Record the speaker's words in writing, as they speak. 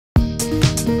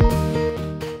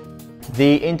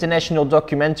The International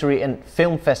Documentary and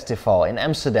Film Festival in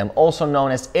Amsterdam, also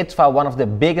known as IDFA, one of the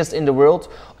biggest in the world,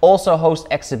 also hosts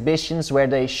exhibitions where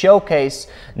they showcase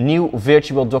new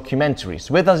virtual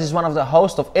documentaries. With us is one of the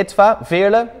hosts of IDFA,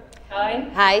 Veerle. Hi.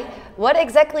 Hi. What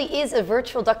exactly is a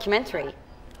virtual documentary?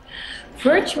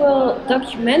 Virtual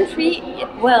documentary,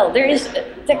 well, there is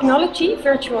technology,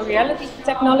 virtual reality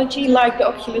technology like the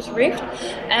Oculus Rift,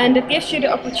 and it gives you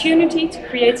the opportunity to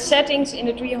create settings in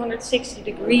a 360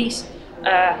 degrees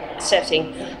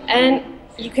setting. And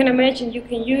you can imagine you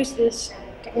can use this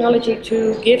technology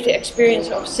to give the experience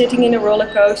of sitting in a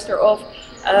roller coaster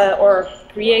or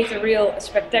create a real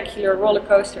spectacular roller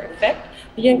coaster effect.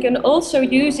 But you can also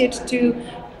use it to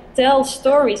tell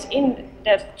stories in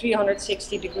that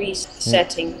 360 degrees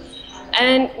setting.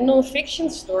 And non-fiction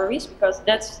stories, because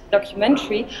that's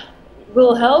documentary,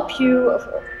 will help you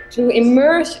to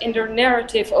immerse in the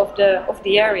narrative of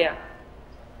the area.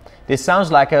 This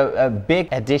sounds like a big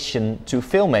addition to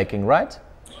filmmaking, right?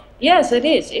 Yes, it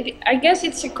is. I guess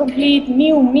it's a complete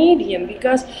new medium,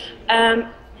 because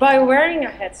by wearing a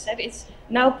headset, it's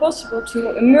now possible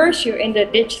to immerse you in the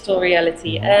digital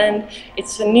reality, and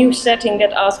it's a new setting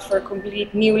that asks for a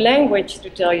complete new language to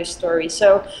tell your story.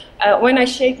 So when I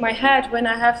shake my head, when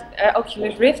I have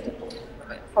Oculus Rift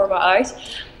for my eyes,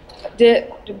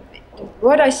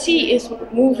 what I see is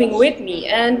moving with me.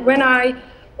 And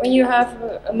when you have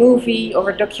a movie or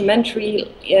a documentary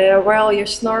while you're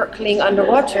snorkeling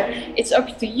underwater, it's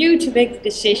up to you to make the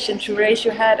decision to raise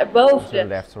your head above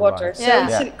the water. Right. So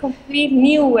it's a complete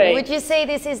new way. Would you say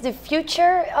this is the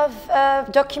future of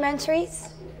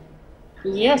documentaries?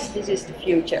 Yes, this is the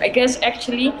future. I guess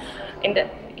actually,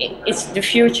 it's the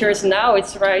future is now.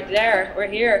 It's right there. We're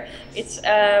here. It's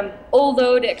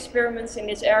although the experiments in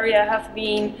this area have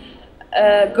been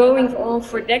going on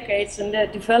for decades, and the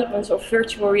developments of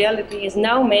virtual reality is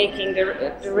now making the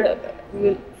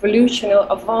revolutionary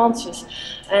advances,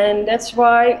 and that's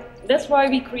why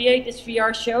we create this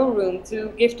VR showroom,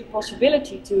 to give the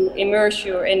possibility to immerse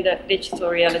you in the digital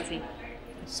reality.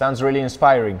 Sounds really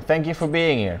inspiring. Thank you for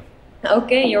being here.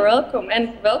 Okay, you're welcome,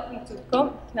 and welcome to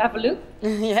come and have a look.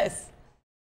 Yes.